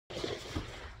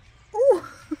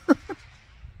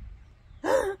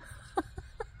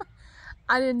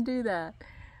I didn't do that.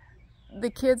 The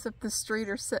kids up the street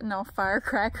are sitting off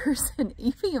firecrackers, and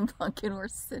Evie and Pumpkin were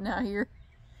sitting out here,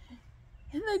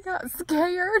 and they got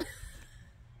scared.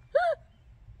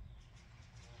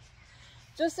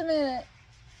 Just a minute.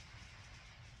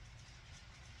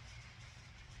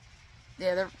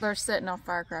 Yeah, they're setting off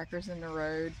firecrackers in the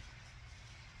road.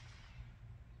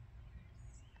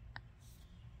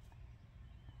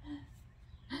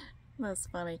 That's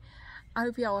funny. I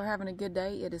hope y'all are having a good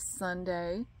day. It is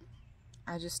Sunday.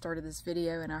 I just started this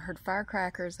video and I heard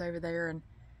firecrackers over there, and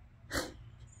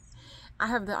I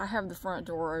have the front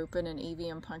door open, and Evie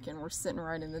and Pumpkin were sitting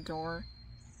right in the door,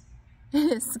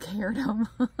 and it scared them.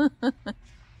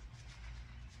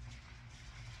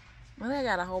 Well, they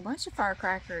got a whole bunch of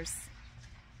firecrackers.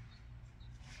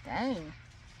 Dang.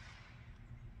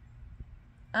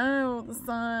 Oh, the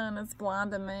sun is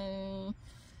blinding me.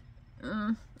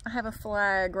 I have a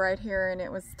flag right here, and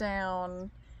it was down,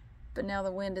 but now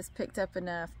the wind has picked up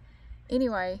enough.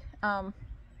 Anyway, I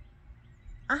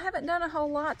haven't done a whole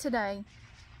lot today.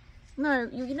 No,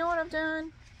 you know what I've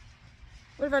done?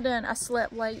 What have I done? I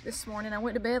slept late this morning. I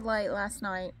went to bed late last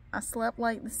night. I slept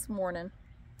late this morning.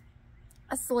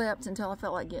 I slept until I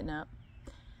felt like getting up.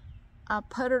 I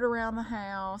puttered around the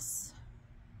house.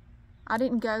 I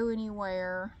didn't go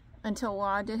anywhere until, well,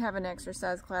 I did have an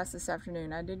exercise class this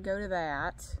afternoon. I did go to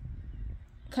that.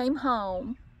 Came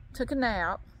home, took a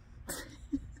nap.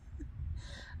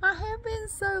 I have been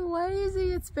so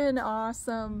lazy. It's been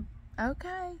awesome.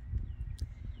 Okay.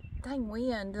 Dang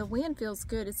wind. The wind feels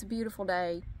good. It's a beautiful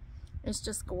day. It's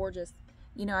just gorgeous.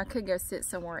 You know, I could go sit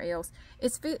somewhere else.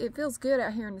 It feels good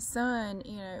out here in the sun.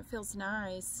 You know, it feels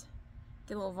nice.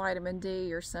 Get a little vitamin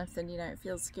D or something. You know, it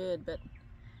feels good. But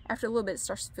after a little bit, it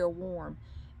starts to feel warm.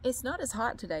 It's not as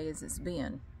hot today as it's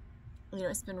been. You know,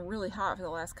 it's been really hot for the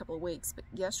last couple of weeks. But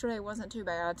yesterday wasn't too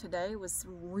bad. Today was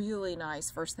really nice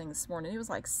first thing this morning. It was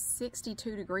like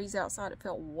 62 degrees outside. It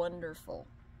felt wonderful.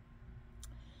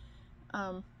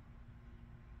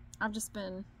 I've just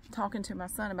been talking to my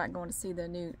son about going to see the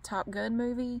new Top Gun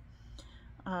movie,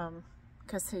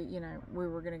 because you know, we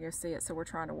were going to go see it, so we're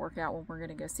trying to work out when we're going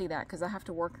to go see that, because I have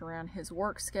to work around his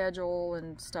work schedule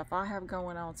and stuff I have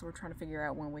going on, so we're trying to figure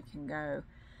out when we can go.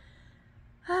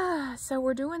 So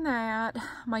we're doing that.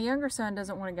 My younger son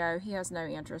doesn't want to go. He has no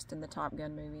interest in the Top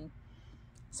Gun movie,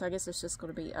 so I guess it's just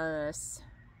going to be us,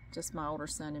 just my older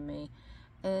son and me.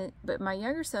 But my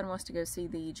younger son wants to go see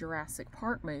the Jurassic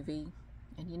Park movie.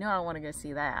 And you know I want to go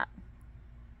see that.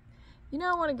 You know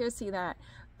I want to go see that.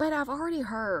 But I've already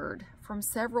heard from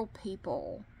several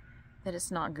people that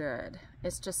it's not good.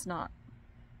 It's just not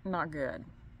good.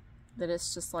 That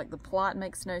it's just like the plot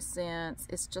makes no sense.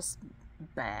 It's just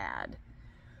bad.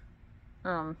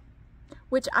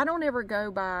 Which I don't ever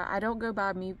go by. I don't go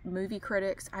by movie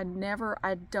critics. I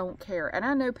don't care. And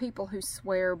I know people who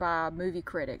swear by movie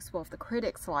critics. Well, if the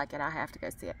critics like it, I have to go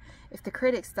see it. If the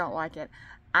critics don't like it,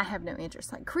 I have no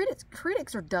interest. Like,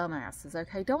 critics are dumbasses,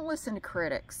 okay? Don't listen to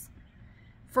critics.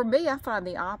 For me, I find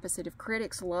the opposite. If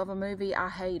critics love a movie, I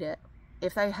hate it.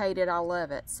 If they hate it, I love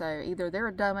it. So either they're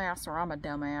a dumbass or I'm a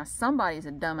dumbass. Somebody's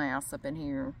a dumbass up in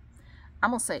here. I'm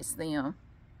gonna say it's them.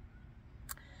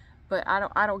 But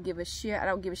I don't give a shit. I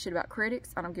don't give a shit about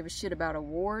critics. I don't give a shit about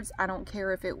awards. I don't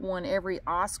care if it won every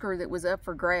Oscar that was up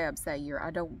for grabs that year.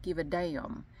 I don't give a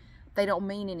damn. They don't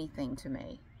mean anything to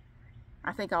me.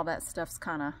 I think all that stuff's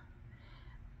kind of,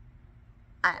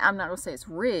 I'm not going to say it's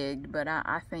rigged, but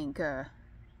I think I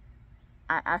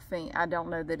don't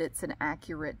know that it's an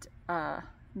accurate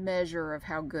measure of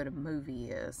how good a movie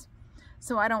is.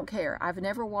 So I don't care. I've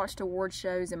never watched award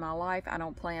shows in my life. I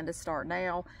don't plan to start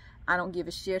now. I don't give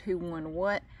a shit who won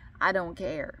what. I don't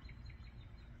care.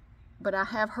 But I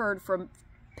have heard from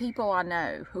people I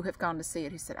know who have gone to see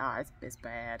it who said, "Ah, it's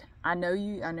bad. I know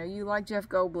you like Jeff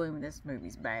Goldblum, and this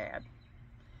movie's bad."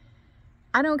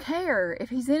 I don't care. If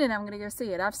he's in it, I'm going to go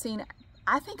see it.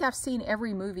 I think I've seen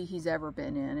every movie he's ever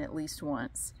been in at least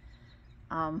once.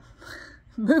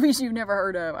 Movies you've never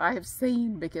heard of, I have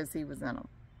seen because he was in them.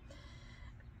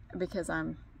 Because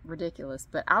I'm ridiculous.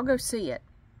 But I'll go see it.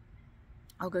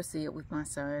 I'll go see it with my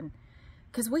son.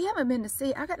 Because we haven't been to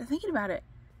see it. I got to thinking about it.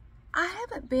 I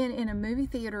haven't been in a movie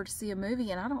theater to see a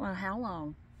movie in I don't know how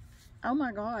long. Oh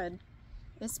my God.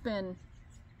 It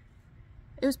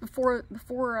was before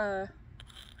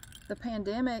the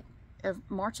pandemic of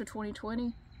March of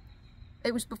 2020.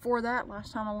 It was before that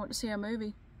last time I went to see a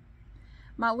movie.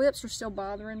 My lips are still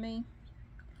bothering me.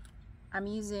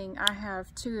 I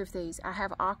have two of these. I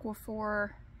have Aquaphor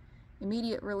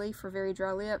Immediate Relief for Very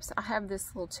Dry Lips. I have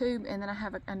this little tube, and then I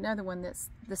have another one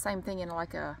that's the same thing in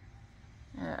like a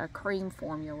cream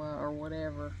formula or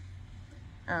whatever.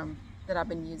 that I've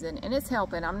been using, and it's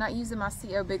helping. I'm not using my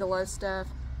CO Bigelow stuff.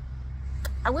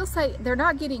 I will say they're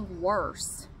not getting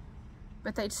worse,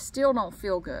 but they still don't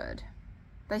feel good.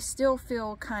 They still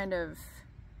feel kind of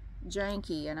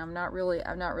janky, and I'm not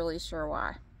really sure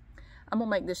why. I'm gonna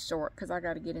make this short because I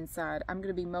got to get inside. I'm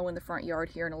gonna be mowing the front yard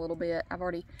here in a little bit. I've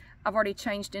already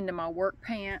changed into my work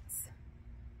pants.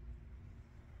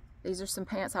 These are some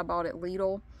pants I bought at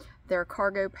Lidl. They're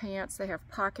cargo pants. They have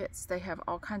pockets. They have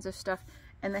all kinds of stuff,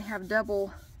 and they have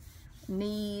double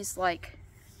knees. Like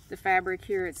the fabric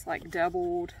here, it's like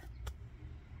doubled.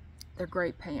 They're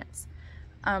great pants.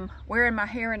 Wearing my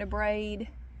hair in a braid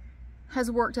has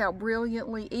worked out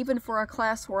brilliantly. Even for a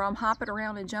class where I'm hopping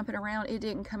around and jumping around, it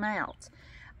didn't come out.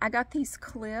 I got these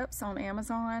clips on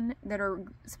Amazon that are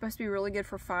supposed to be really good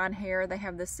for fine hair. They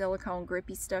have the silicone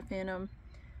grippy stuff in them.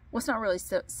 Well, it's not really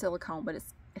silicone, but it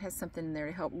has something in there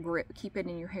to help grip, keep it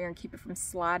in your hair and keep it from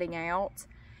sliding out.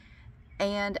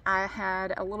 And I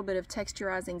had a little bit of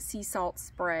texturizing sea salt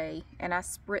spray, and I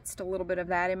spritzed a little bit of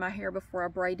that in my hair before I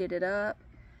braided it up.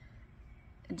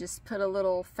 And just put a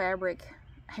little fabric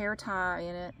hair tie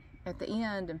in it at the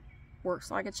end, and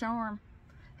works like a charm.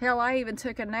 Hell, I even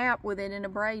took a nap with it in a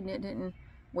braid, and it didn't,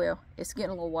 well, it's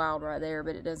getting a little wild right there,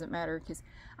 but it doesn't matter because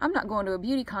I'm not going to a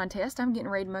beauty contest. I'm getting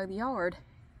ready to mow the yard.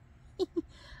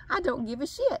 I don't give a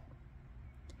shit.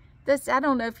 I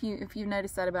don't know if you've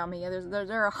noticed that about me.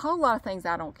 There are a whole lot of things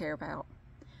I don't care about.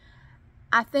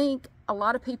 I think a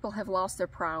lot of people have lost their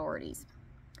priorities,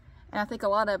 and I think a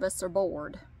lot of us are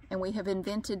bored, and we have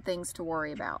invented things to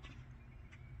worry about.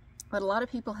 But a lot of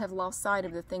people have lost sight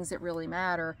of the things that really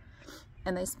matter,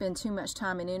 and they spend too much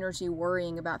time and energy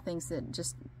worrying about things that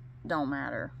just don't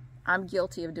matter. I'm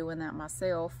guilty of doing that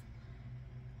myself.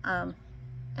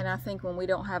 And I think when we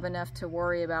don't have enough to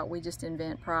worry about, we just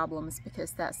invent problems,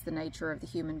 because that's the nature of the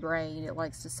human brain. It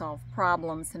likes to solve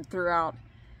problems, and throughout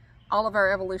all of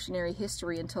our evolutionary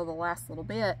history until the last little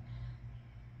bit,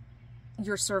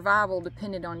 your survival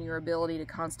depended on your ability to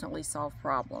constantly solve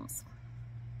problems.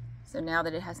 So now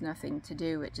that it has nothing to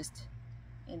do, it just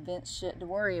invents shit to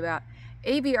worry about.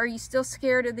 Evie, are you still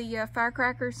scared of the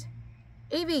firecrackers?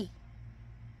 Evie!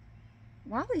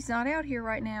 Wally's not out here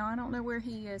right now. I don't know where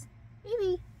he is.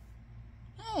 Evie!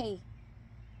 Hey!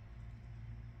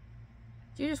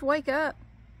 Did you just wake up?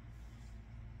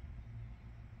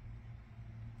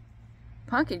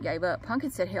 Pumpkin gave up.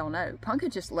 Pumpkin said hell no. Pumpkin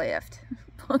just left.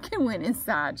 Pumpkin went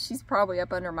inside. She's probably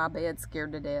up under my bed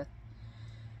scared to death.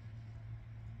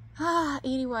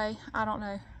 Anyway, I don't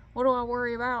know. What do I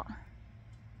worry about?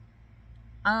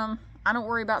 I don't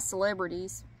worry about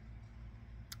celebrities.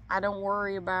 I don't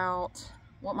worry about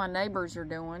what my neighbors are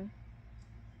doing.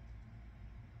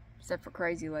 Except for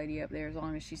Crazy Lady up there, as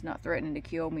long as she's not threatening to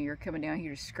kill me or coming down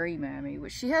here to scream at me,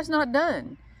 which she has not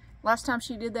done. Last time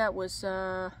she did that was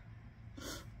end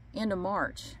of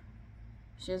March.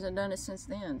 She hasn't done it since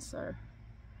then, so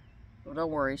well,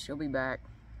 don't worry, she'll be back.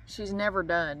 She's never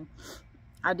done.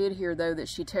 I did hear, though, that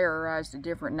she terrorized a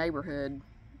different neighborhood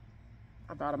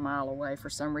about a mile away. For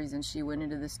some reason, she went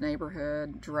into this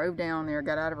neighborhood, drove down there,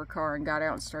 got out of her car, and got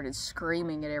out and started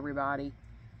screaming at everybody,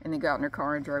 and then got in her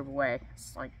car and drove away.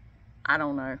 It's like, I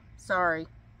don't know. Sorry.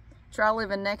 Try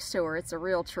living next to her. It's a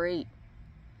real treat.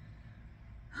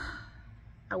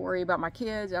 I worry about my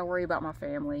kids. I worry about my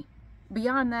family.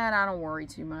 Beyond that, I don't worry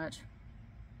too much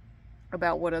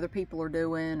about what other people are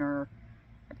doing, or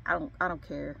I don't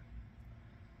care.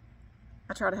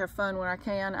 I try to have fun when I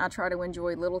can. I try to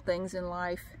enjoy little things in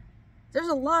life. There's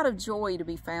a lot of joy to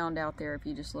be found out there if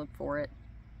you just look for it.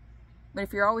 But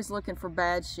if you're always looking for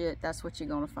bad shit, that's what you're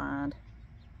going to find.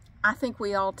 I think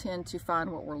we all tend to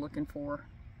find what we're looking for,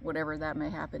 whatever that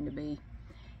may happen to be.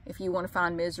 If you want to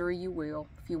find misery, you will.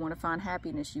 If you want to find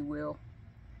happiness, you will.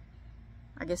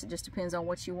 I guess it just depends on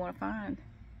what you want to find.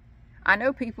 I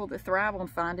know people that thrive on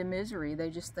finding misery.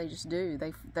 They just do.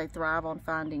 They thrive on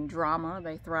finding drama.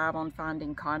 They thrive on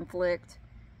finding conflict.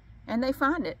 And they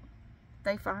find it.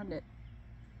 They find it.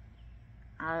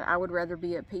 I would rather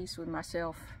be at peace with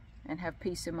myself and have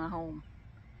peace in my home.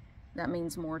 That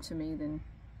means more to me than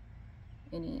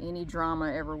any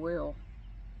drama ever will.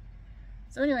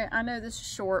 So anyway, I know this is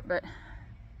short, but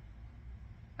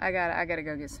I gotta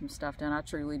go get some stuff done. I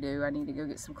truly do. I need to go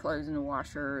get some clothes in the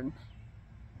washer and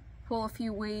pull a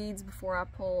few weeds before I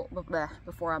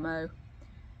mow.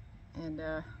 And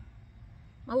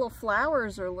my little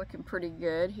flowers are looking pretty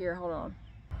good. Here, hold on.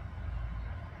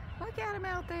 Look at them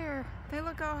out there. They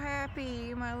look all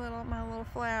happy. My little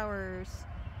flowers.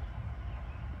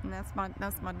 And that's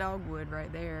my dogwood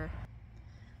right there.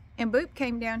 And Boop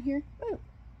came down here. Boop.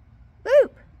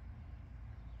 Boop.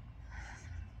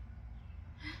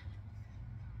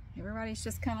 Everybody's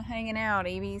just kind of hanging out.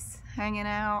 Evie's hanging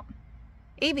out.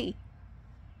 Evie!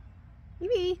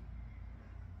 Evie!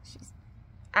 She's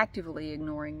actively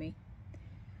ignoring me.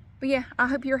 But yeah, I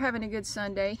hope you're having a good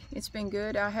Sunday. It's been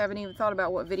good. I haven't even thought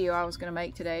about what video I was going to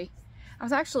make today. I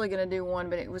was actually going to do one,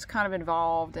 but it was kind of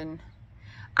involved, and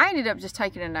I ended up just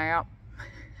taking a nap.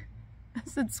 I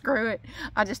said, screw it.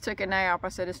 I just took a nap. I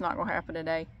said, it's not going to happen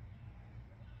today.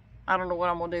 I don't know what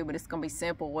I'm going to do, but it's going to be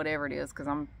simple, whatever it is, because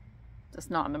I'm just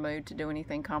not in the mood to do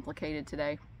anything complicated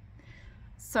today.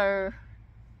 So,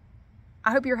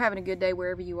 I hope you're having a good day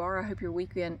wherever you are. I hope your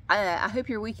weekend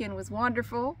was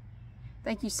wonderful.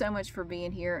 Thank you so much for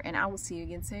being here, and I will see you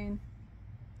again soon.